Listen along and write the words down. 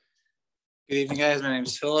Good evening, guys. My name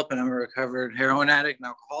is Philip, and I'm a recovered heroin addict and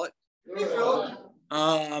alcoholic. Hey, Philip.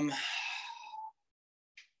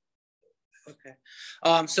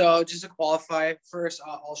 Okay. So just to qualify, first,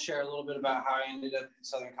 I'll share a little bit about how I ended up in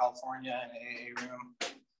Southern California in an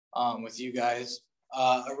AA room with you guys.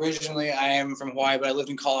 Originally, I am from Hawaii, but I lived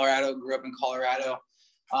in Colorado, grew up in Colorado,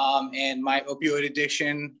 and my opioid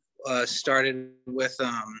addiction started with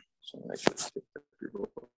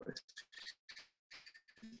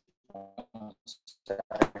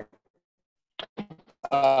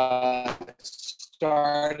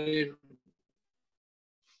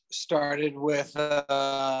started with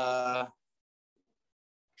a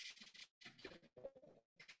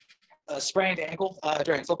sprained ankle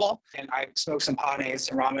during football, and I smoked some pot and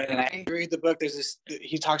some ramen. And I read the book. There's this.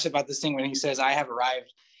 He talks about this thing when he says, "I have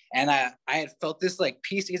arrived," and I had felt this like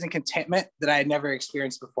peace, ease, and contentment that I had never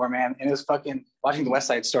experienced before, man. And it was fucking watching the West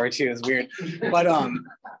Side Story too. It was weird, but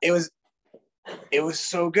it was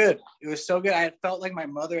so good. It was so good. I had felt like my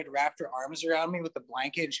mother had wrapped her arms around me with a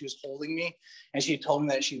blanket and she was holding me, and she told me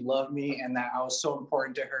that she loved me and that I was so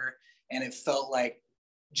important to her. And it felt like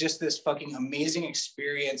just this fucking amazing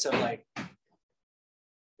experience of like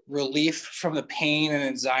relief from the pain and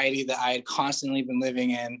anxiety that I had constantly been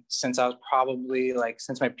living in since I was probably like,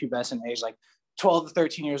 since my pubescent age, like 12 to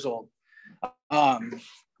 13 years old. And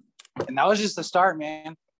that was just the start,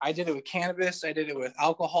 man. I did it with cannabis. I did it with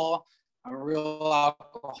alcohol. I'm a real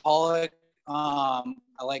alcoholic. I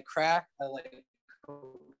like crack. I like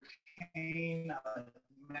cocaine. I like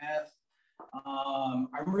meth. I'm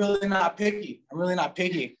really not picky.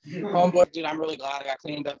 Homeboy, dude, I'm really glad I got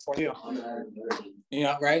cleaned up for you. You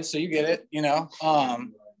know, right? So you get it, you know.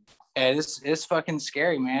 And it's fucking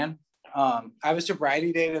scary, man. I have a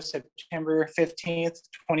sobriety date of September 15th,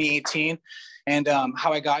 2018. And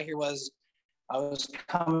how I got here was I was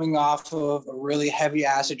coming off of a really heavy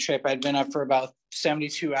acid trip. I'd been up for about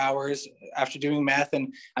 72 hours after doing meth,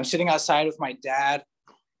 and I'm sitting outside with my dad.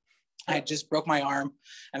 I just broke my arm.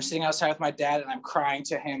 I'm sitting outside with my dad, and I'm crying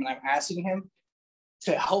to him, and I'm asking him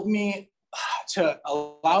to help me, to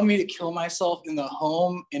allow me to kill myself in the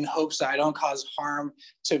home in hopes that I don't cause harm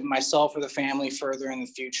to myself or the family further in the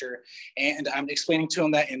future. And I'm explaining to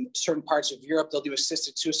him that in certain parts of Europe, they'll do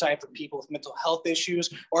assisted suicide for people with mental health issues,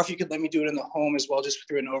 or if you could let me do it in the home as well, just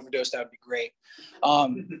through an overdose, that would be great.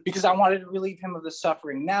 Because I wanted to relieve him of the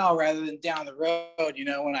suffering now rather than down the road, you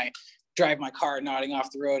know, when I drive my car nodding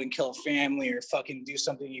off the road and kill a family or fucking do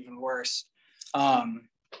something even worse.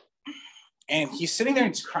 And he's sitting there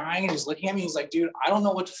and he's crying and he's looking at me. He's like, dude, I don't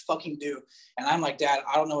know what to fucking do. And I'm like, Dad,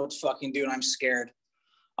 I don't know what to fucking do. And I'm scared.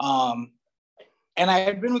 And I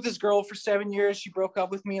had been with this girl for 7 years. She broke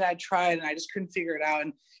up with me and I tried and I just couldn't figure it out.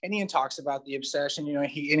 And Ian talks about the obsession, you know,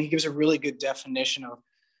 he gives a really good definition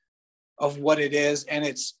of what it is. And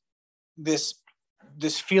it's this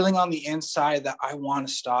feeling on the inside that I want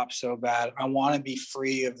to stop so bad. I want to be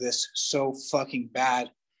free of this so fucking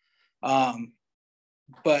bad.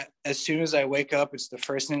 But as soon as I wake up, it's the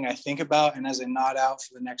first thing I think about. And as I nod out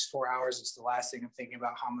for the next 4 hours, it's the last thing I'm thinking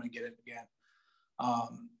about how I'm going to get it again.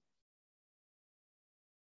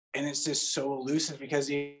 And it's just so elusive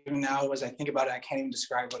because even now, as I think about it, I can't even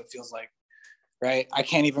describe what it feels like, right? I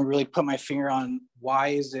can't even really put my finger on why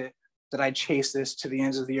is it that I chase this to the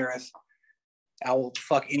ends of the earth. I will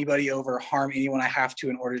fuck anybody over, harm anyone I have to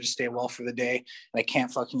in order to stay well for the day. And I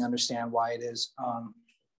can't fucking understand why it is.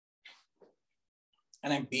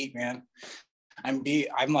 And I'm beat, man. I'm beat.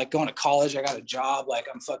 I'm like going to college. I got a job. Like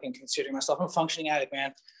I'm fucking considering myself. I'm a functioning addict,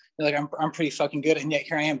 man. Like I'm pretty fucking good. And yet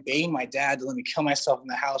here I am begging my dad to let me kill myself in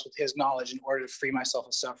the house with his knowledge in order to free myself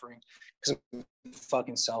of suffering because I'm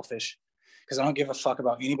fucking selfish. Because I don't give a fuck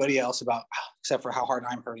about anybody else except for how hard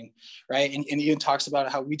I'm hurting, right? And Ian talks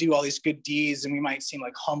about how we do all these good deeds and we might seem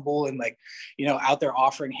like humble and like, you know, out there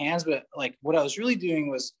offering hands. But like what I was really doing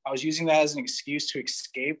was I was using that as an excuse to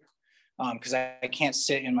escape. Because I can't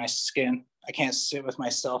sit in my skin. I can't sit with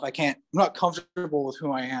myself. I'm not comfortable with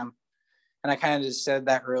who I am. And I kind of just said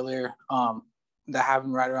that earlier. That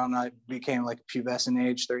happened right around when I became like pubescent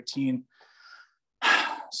age, 13.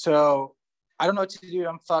 So I don't know what to do.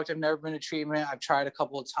 I'm fucked. I've never been to treatment. I've tried a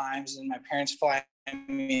couple of times and my parents fly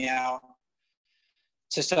me out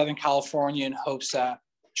to Southern California in hopes that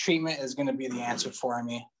treatment is going to be the answer for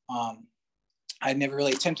me. I'd never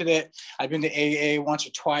really attempted it. I'd been to AA once or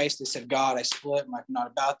twice. They said, God, I split. I'm like, not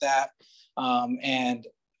about that. And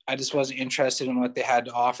I just wasn't interested in what they had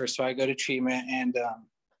to offer. So I go to treatment and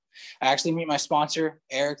I actually meet my sponsor,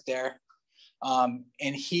 Eric, there. And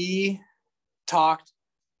he talked,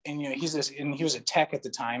 and, you know, he was a tech at the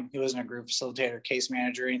time. He wasn't a group facilitator, case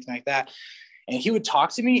manager, or anything like that. And he would talk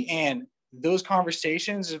to me and those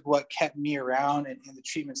conversations is what kept me around in the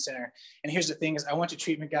treatment center. And here's the thing is I went to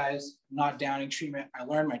treatment, guys, not downing treatment. I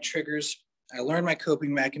learned my triggers. I learned my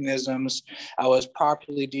coping mechanisms. I was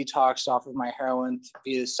properly detoxed off of my heroin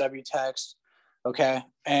via Subutex. Okay.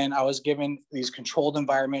 And I was given these controlled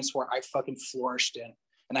environments where I fucking flourished in,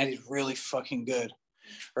 and I did really fucking good.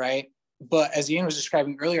 Right. But as Ian was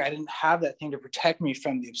describing earlier, I didn't have that thing to protect me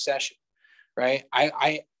from the obsession. Right.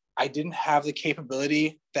 I didn't have the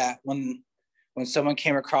capability that when someone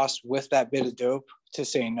came across with that bit of dope to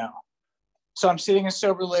say no. So I'm sitting in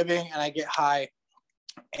sober living and I get high,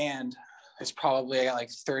 and it's probably I got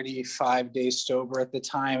like 35 days sober at the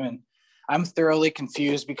time. And I'm thoroughly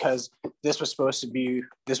confused because this was supposed to be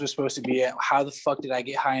it. How the fuck did I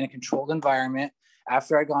get high in a controlled environment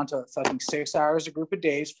after I'd gone to fucking 6 hours a group of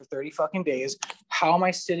days for 30 fucking days? How am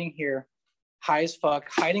I sitting here high as fuck,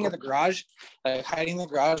 hiding in the garage,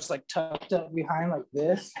 like tucked up behind like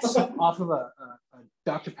this off of a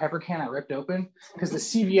Dr. Pepper can I ripped open because the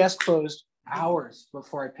CVS closed hours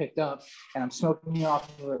before I picked up, and I'm smoking off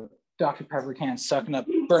of a Dr. Pepper can, sucking up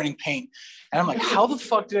burning paint. And I'm like, how the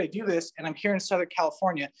fuck did I do this? And I'm here in Southern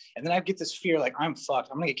California. And then I get this fear, like, I'm fucked.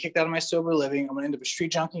 I'm gonna get kicked out of my sober living. I'm gonna end up a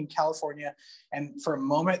street junkie in California. And for a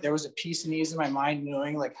moment, there was a peace and ease in my mind,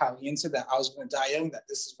 knowing like how Ian said that I was gonna die young, that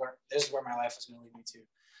this is where my life was gonna lead me to.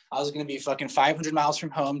 I was gonna be fucking 500 miles from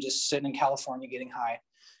home, just sitting in California, getting high,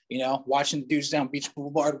 you know, watching dudes down Beach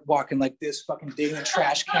Boulevard, walking like this, fucking digging in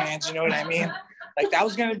trash cans, you know what I mean? Like that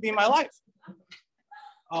was gonna be my life.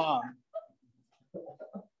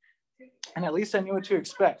 And at least I knew what to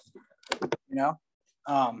expect, you know,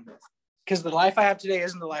 because the life I have today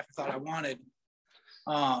isn't the life I thought I wanted.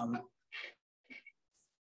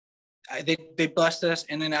 They blessed us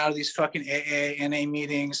in and out of these fucking AA, NA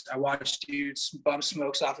meetings. I watched dudes bump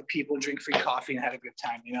smokes off of people, drink free coffee, and had a good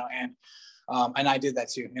time, you know, and I did that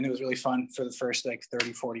too. And it was really fun for the first like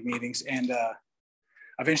 30, 40 meetings. And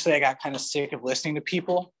eventually I got kind of sick of listening to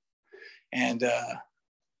people. And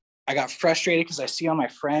I got frustrated because I see all my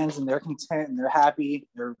friends and they're content and they're happy.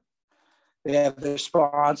 They have their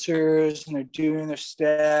sponsors and they're doing their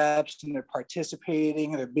steps and they're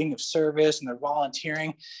participating and they're being of service and they're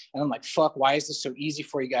volunteering. And I'm like, fuck, why is this so easy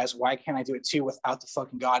for you guys? Why can't I do it too without the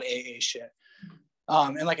fucking God AA shit?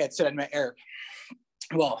 And like I said, I met Eric.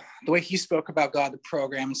 Well, the way he spoke about God, the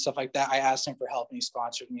program and stuff like that, I asked him for help and he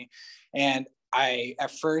sponsored me. And I,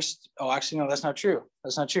 at first, actually, no, that's not true.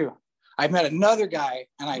 That's not true. I met another guy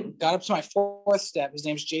and I got up to my fourth step. His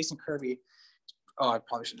name's Jason Kirby. Oh, I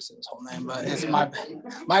probably should have said his whole name, but it's my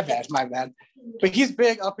bad. But he's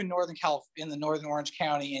big up in in the Northern Orange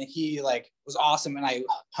County, and he like was awesome. And I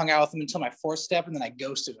hung out with him until my fourth step, and then I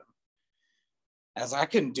ghosted him. I was like, I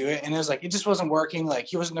couldn't do it. And it was like, it just wasn't working. Like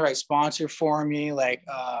he wasn't the right sponsor for me. Like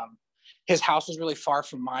his house was really far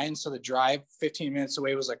from mine. So the drive 15 minutes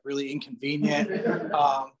away was like really inconvenient.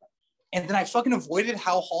 And then I fucking avoided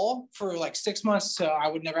Hal Hall for like 6 months. So I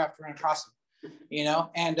would never have to run across him, you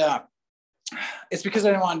know? And it's because I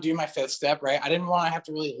didn't want to do my fifth step, right? I didn't want to have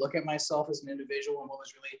to really look at myself as an individual and what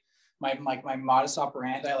was really my modus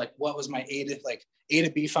operandi, like what was my A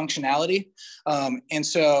to B functionality. And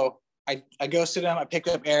so I ghosted him. I picked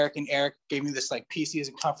up Eric, and Eric gave me this like peace, ease,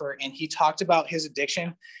 and comfort. And he talked about his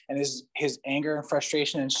addiction and his anger and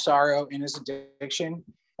frustration and sorrow in his addiction.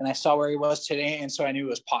 And I saw where he was today, and so I knew it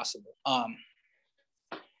was possible.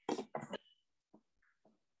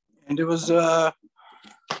 And it was a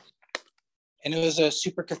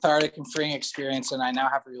super cathartic and freeing experience. And I now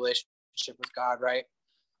have a relationship with God, right?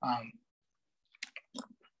 I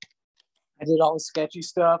did all the sketchy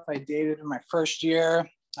stuff. I dated in my first year.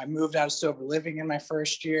 I moved out of sober living in my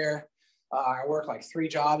first year. I worked like 3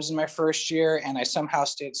 jobs in my first year, and I somehow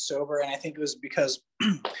stayed sober. And I think it was because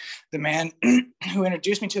the man who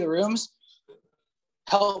introduced me to the rooms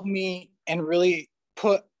helped me and really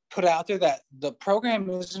put out there that the program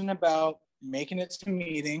isn't about making it to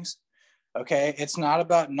meetings. Okay. It's not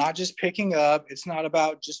about not just picking up. It's not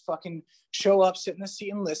about just fucking show up, sit in the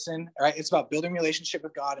seat and listen. All right. It's about building a relationship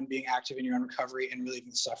with God and being active in your own recovery and relieving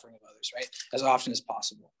the suffering of others, right? As often as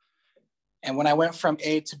possible. And when I went from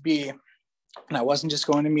A to B, and I wasn't just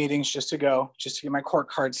going to meetings just to get my court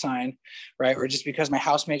card signed, right? Or just because my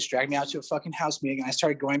housemates dragged me out to a fucking house meeting. And I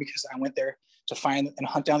started going because I went there to find and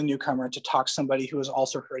hunt down the newcomer, to talk to somebody who was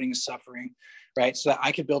also hurting and suffering, right? So that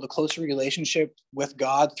I could build a closer relationship with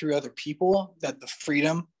God through other people, that the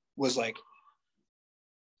freedom was like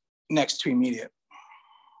next to immediate.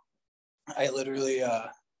 I literally,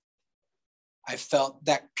 I felt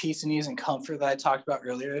that peace and ease and comfort that I talked about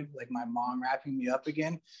earlier, like my mom wrapping me up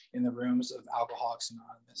again in the rooms of Alcoholics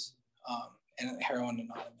Anonymous and Heroin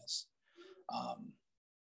Anonymous.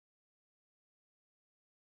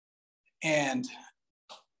 And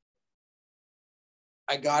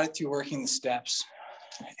I got it through working the steps,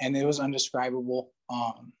 and it was undescribable.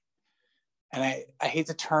 And I hate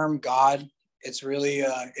the term God. It's really,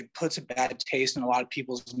 it puts a bad taste in a lot of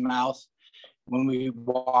people's mouth when we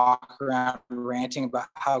walk around ranting about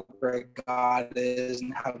how great God is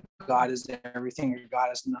and how God is everything or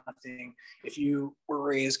God is nothing. If you were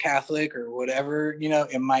raised Catholic or whatever, you know,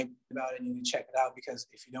 it might be about it and you need to check it out, because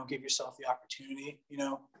if you don't give yourself the opportunity, you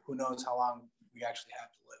know, who knows how long we actually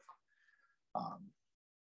have to live.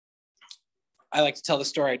 I like to tell the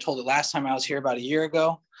story. I told it last time I was here about a year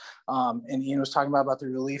ago. And Ian was talking about the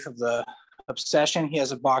relief of the obsession. He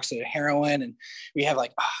has a box of heroin, and we have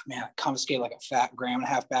like, oh man, I confiscated like a fat 1.5 gram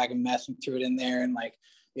bag of meth and threw it in there. And like,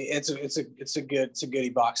 it's a goodie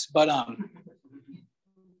box. But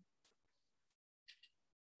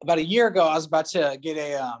about a year ago, I was about to get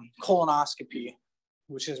a colonoscopy,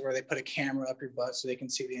 which is where they put a camera up your butt so they can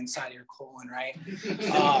see the inside of your colon, right?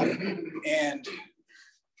 And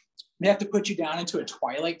they have to put you down into a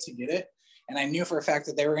twilight to get it. And I knew for a fact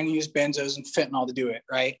that they were going to use benzos and fentanyl to do it,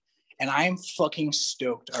 right? And I'm fucking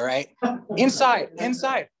stoked, all right? Inside,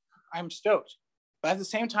 I'm stoked. But at the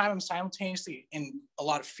same time, I'm simultaneously in a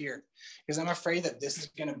lot of fear, because I'm afraid that this is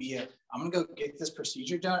going to be it. I'm going to go get this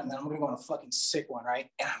procedure done, and then I'm going to go on a fucking sick one, right?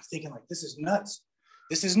 And I'm thinking like, this is nuts.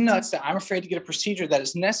 This is nuts that I'm afraid to get a procedure that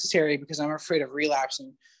is necessary because I'm afraid of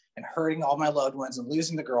relapsing and hurting all my loved ones and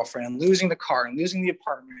losing the girlfriend and losing the car and losing the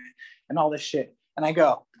apartment and all this shit. And I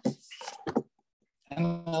go,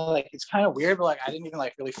 and like, it's kind of weird, but like, I didn't even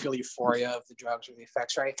like really feel euphoria of the drugs or the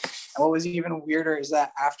effects, right? And what was even weirder is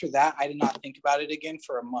that after that, I did not think about it again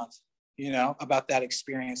for a month, you know, about that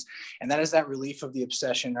experience. And that is that relief of the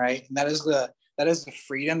obsession, right? And that is the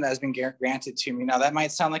freedom that has been granted to me. Now, that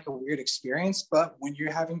might sound like a weird experience, but when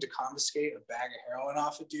you're having to confiscate a bag of heroin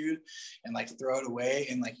off a dude and like throw it away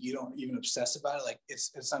and like you don't even obsess about it, like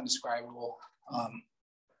it's undescribable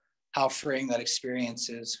how freeing that experience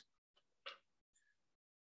is.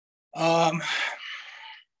 I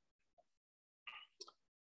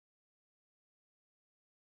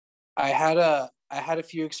had a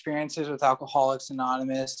few experiences with Alcoholics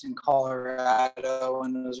Anonymous in Colorado,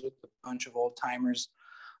 and it was with a bunch of old timers.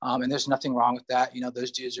 And there's nothing wrong with that. You know,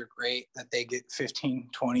 those dudes are great that they get 15,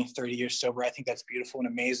 20, 30 years sober. I think that's beautiful and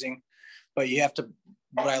amazing. But you have to,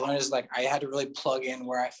 what I learned is like, I had to really plug in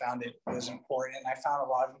where I found it was important. And I found a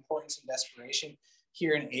lot of importance and desperation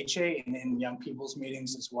here in HA and in young people's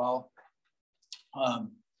meetings as well.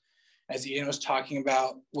 As Ian was talking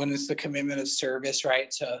about, when it's the commitment of service, right,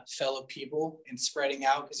 to fellow people and spreading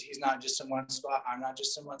out, because he's not just in one spot, I'm not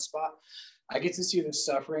just in one spot. I get to see the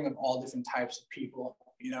suffering of all different types of people,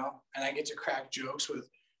 you know, and I get to crack jokes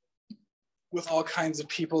with all kinds of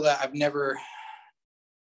people that I never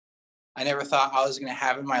thought I was going to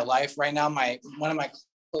have in my life. Right now, one of my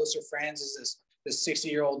closer friends is this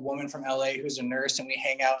 60-year-old woman from LA who's a nurse, and we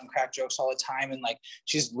hang out and crack jokes all the time. And like,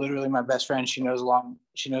 she's literally my best friend. She knows a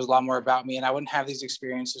lot more about me. And I wouldn't have these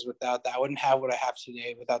experiences without that. I wouldn't have what I have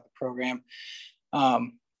today without the program.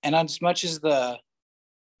 And as much as the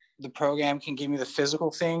program can give me the physical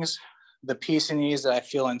things, the peace and ease that I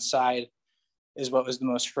feel inside is what was the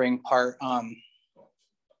most freeing part.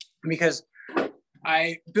 Because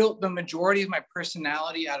I built the majority of my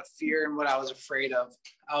personality out of fear and what I was afraid of.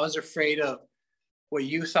 I was afraid of what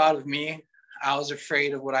you thought of me. I was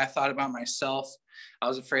afraid of what I thought about myself. I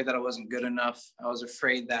was afraid that I wasn't good enough. I was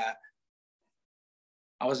afraid that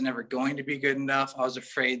I was never going to be good enough. I was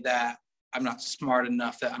afraid that I'm not smart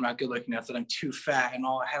enough, that I'm not good looking enough, that I'm too fat, and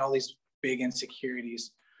I had all these big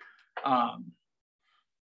insecurities.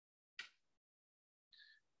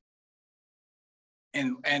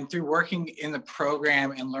 And through working in the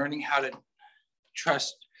program and learning how to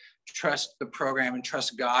trust the program and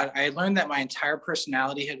trust God, I learned that my entire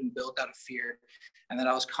personality had been built out of fear, and that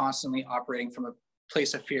I was constantly operating from a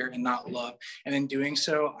place of fear and not love. And in doing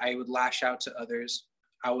so, I would lash out to others.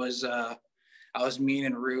 I was mean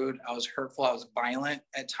and rude. I was hurtful. I was violent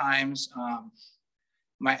at times.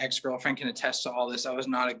 My ex-girlfriend can attest to all this. I was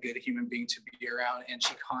not a good human being to be around, and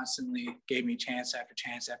she constantly gave me chance after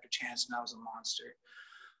chance after chance, and I was a monster.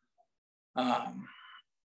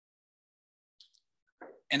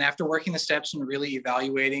 And after working the steps and really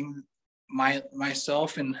evaluating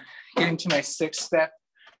myself and getting to my 6th step,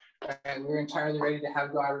 we were entirely ready to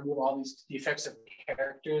have God remove all these defects of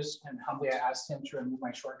characters, and humbly I asked him to remove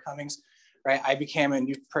my shortcomings, right? I became a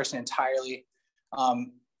new person entirely.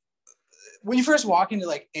 When you first walk into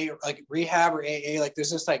like rehab or AA, like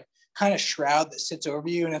there's this like kind of shroud that sits over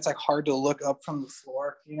you, and it's like hard to look up from the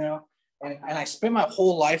floor, you know? And I spent my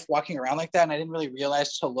whole life walking around like that. And I didn't really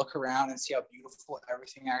realize to look around and see how beautiful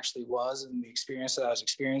everything actually was and the experience that I was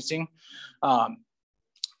experiencing. And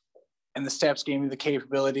the steps gave me the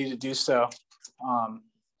capability to do so.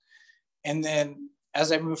 And then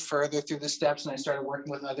as I moved further through the steps and I started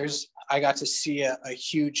working with others, I got to see a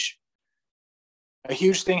huge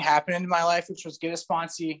thing happen in my life, which was get a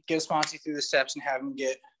sponsee through the steps and have him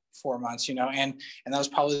get 4 months, you know, and that was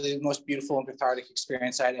probably the most beautiful and cathartic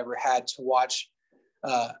experience I'd ever had, to watch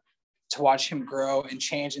him grow and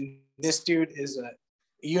change. And this dude is a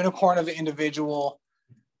unicorn of an individual.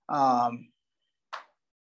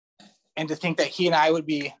 And to think that he and I would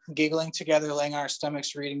be giggling together, laying on our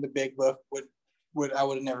stomachs, reading the big book I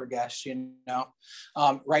would have never guessed, you know.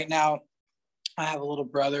 Right now, I have a little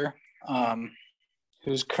brother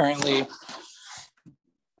who's currently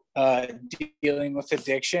dealing with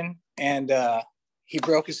addiction, and he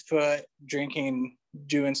broke his foot drinking,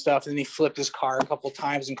 doing stuff, and then he flipped his car a couple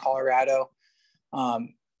times in Colorado.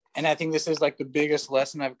 And I think this is like the biggest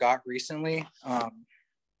lesson I've got recently.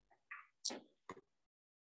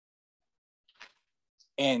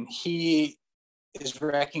 And he is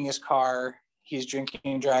wrecking his car. He's drinking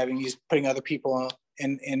and driving. He's putting other people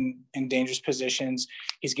in dangerous positions.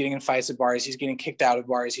 He's getting in fights at bars. He's getting kicked out of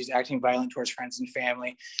bars. He's acting violent towards friends and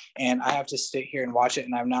family. And I have to sit here and watch it.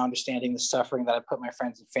 And I'm now understanding the suffering that I put my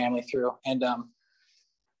friends and family through. And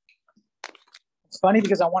it's funny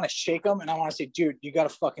because I want to shake him and I want to say, dude, you got to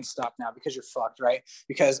fucking stop now because you're fucked, right?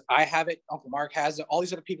 Because I have it. Uncle Mark has it. All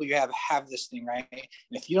these other people you have this thing, right? And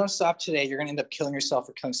if you don't stop today, you're going to end up killing yourself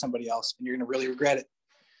or killing somebody else. And you're going to really regret it.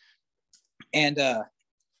 And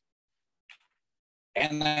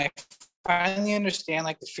I finally understand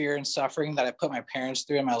like the fear and suffering that I put my parents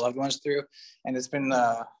through and my loved ones through. And it's been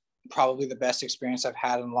probably the best experience I've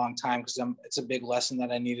had in a long time, because it's a big lesson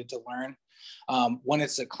that I needed to learn. When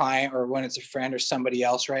it's a client or when it's a friend or somebody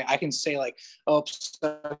else, right? I can say like, oh,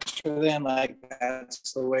 sucks for them. Like,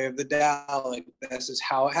 that's the way of the Tao. Like, this is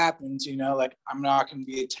how it happens, you know, like I'm not going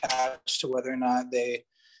to be attached to whether or not they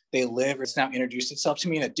live, or it's now introduced itself to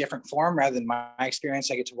me in a different form rather than my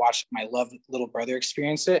experience. I get to watch my loved little brother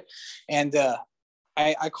experience it. And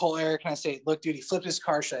I call Eric and I say, look, dude, he flipped his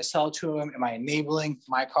car. Should I sell it to him? Am I enabling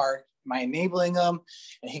my car? Am I enabling him?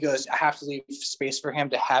 And he goes, I have to leave space for him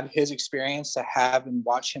to have his experience, to have and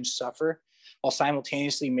watch him suffer, while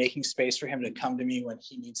simultaneously making space for him to come to me when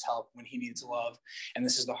he needs help, when he needs love. And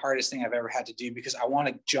this is the hardest thing I've ever had to do, because I want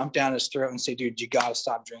to jump down his throat and say, dude, you got to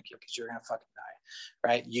stop drinking because you're going to fucking die,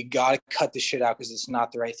 right? You got to cut this shit out because it's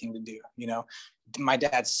not the right thing to do, you know? My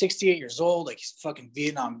dad's 68 years old. Like, he's a fucking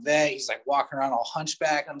Vietnam vet. He's like walking around all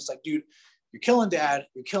hunchback. I'm just like, dude, you're killing dad.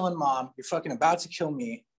 You're killing mom. You're fucking about to kill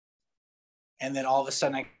me. And then all of a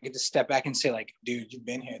sudden I get to step back and say like, dude, you've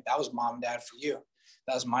been here. That was mom and dad for you.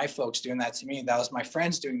 That was my folks doing that to me. That was my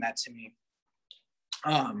friends doing that to me.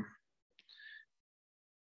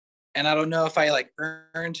 And I don't know if I like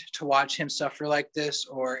earned to watch him suffer like this,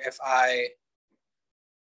 or if I,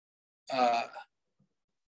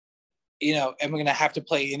 you know, am going to have to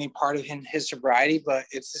play any part of his sobriety, but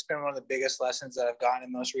it's just been one of the biggest lessons that I've gotten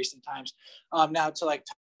in most recent times. Now to like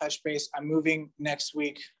touch base, I'm moving next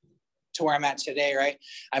week to where I'm at today, right?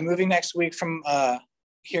 I'm moving next week from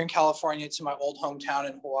here in California to my old hometown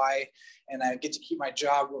in Hawaii, and I get to keep my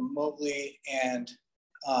job remotely, and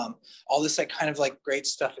all this like kind of like great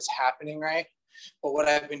stuff is happening, right? But what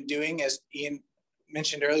I've been doing, as Ian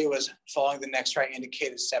mentioned earlier, was following the next right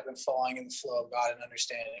indicated step and following in the flow of God and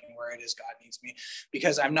understanding where it is God needs me,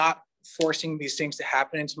 because I'm not forcing these things to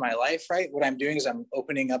happen into my life, right? What I'm doing is I'm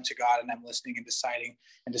opening up to God, and I'm listening and deciding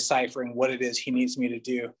and deciphering what it is he needs me to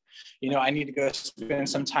do. You know, I need to go spend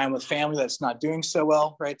some time with family that's not doing so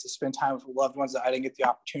well, right? To spend time with loved ones that I didn't get the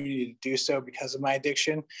opportunity to do so because of my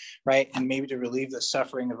addiction, right? And maybe to relieve the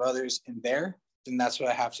suffering of others in there, then that's what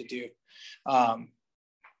I have to do.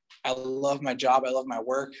 I love my job. I love my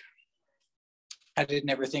work. I didn't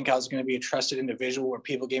ever think I was going to be a trusted individual where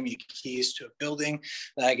people gave me keys to a building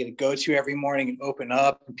that I get to go to every morning and open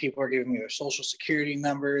up, and people are giving me their social security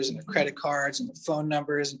numbers and their credit cards and their phone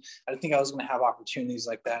numbers. And I didn't think I was going to have opportunities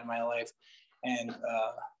like that in my life. And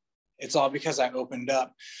it's all because I opened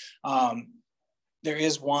up. There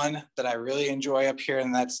is one that I really enjoy up here,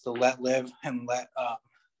 and that's the Let Live and Let,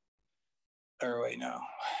 or wait, no,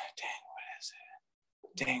 dang, what is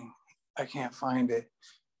it? Dang, I can't find it.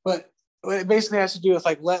 But it basically has to do with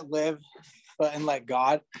like let live, but and let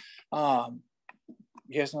God. You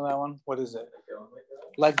guys know that one? What is it?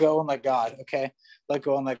 Let go and let God. Okay, let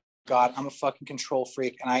go and let God. I'm a fucking control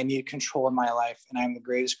freak, and I need control in my life, and I'm the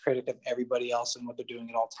greatest critic of everybody else and what they're doing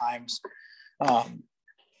at all times.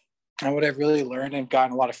 And what I've really learned and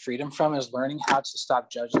gotten a lot of freedom from is learning how to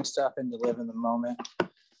stop judging stuff and to live in the moment.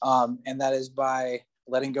 And that is by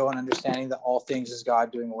letting go and understanding that all things is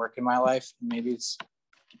God doing work in my life. Maybe it's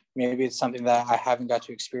something that I haven't got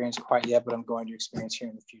to experience quite yet, but I'm going to experience here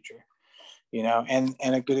in the future. You know, and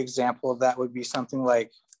a good example of that would be something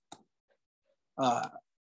like,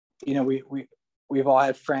 you know, we've all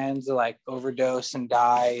had friends that like overdose and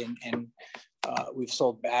die, and we've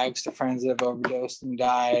sold bags to friends that have overdosed and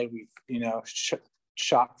died. We've, you know,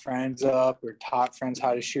 shot friends up or taught friends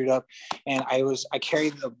how to shoot up. And I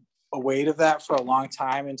carried a weight of that for a long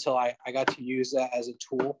time until I got to use that as a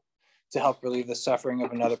tool to help relieve the suffering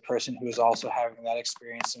of another person who was also having that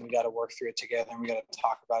experience. And we got to work through it together, and we got to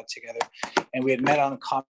talk about it together. And we had met on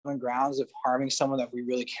common grounds of harming someone that we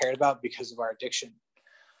really cared about because of our addiction.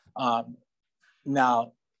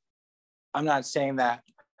 Now, I'm not saying that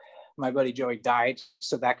my buddy Joey died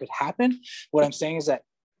so that could happen. What I'm saying is that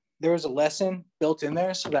there was a lesson built in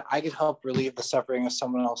there so that I could help relieve the suffering of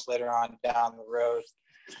someone else later on down the road.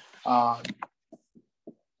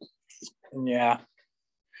 Yeah.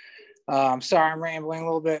 I'm sorry, I'm rambling a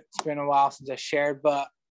little bit. It's been a while since I shared, but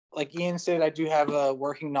like Ian said, I do have a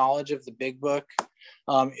working knowledge of the big book.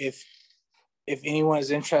 If anyone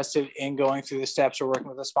is interested in going through the steps or working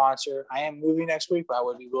with a sponsor, I am moving next week, but I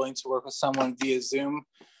would be willing to work with someone via Zoom.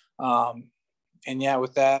 And yeah,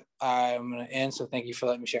 with that, I'm going to end. So thank you for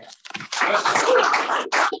letting me share.